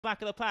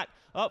Back of the pack,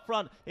 up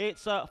front,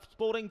 it's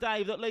Sporting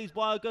Dave that leads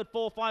by a good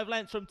 4 or 5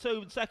 lengths from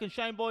 2. Second,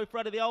 Shane Boy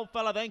Freddy, the old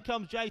fella. Then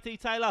comes JT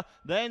Taylor,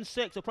 then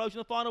 6, approaching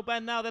the final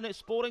bend now. Then it's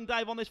Sporting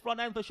Dave on this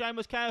front end for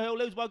Seamus Cahill,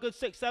 loses by a good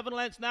 6, 7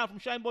 lengths now from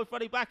Shane Boy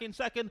Freddy back in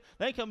second.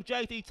 Then comes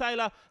JT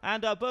Taylor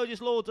and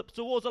Burgess Lords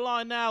towards the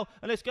line now,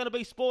 and it's going to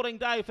be Sporting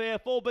Dave here.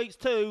 4 beats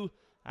 2,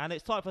 and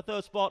it's tight for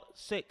third spot,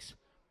 6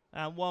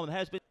 and 1.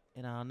 Has been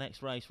in our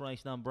next race,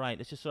 race number 8.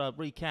 Let's just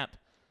recap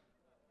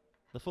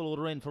the full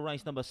order in for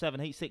race number 7,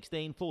 heat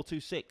 16,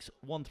 426,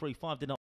 135 did not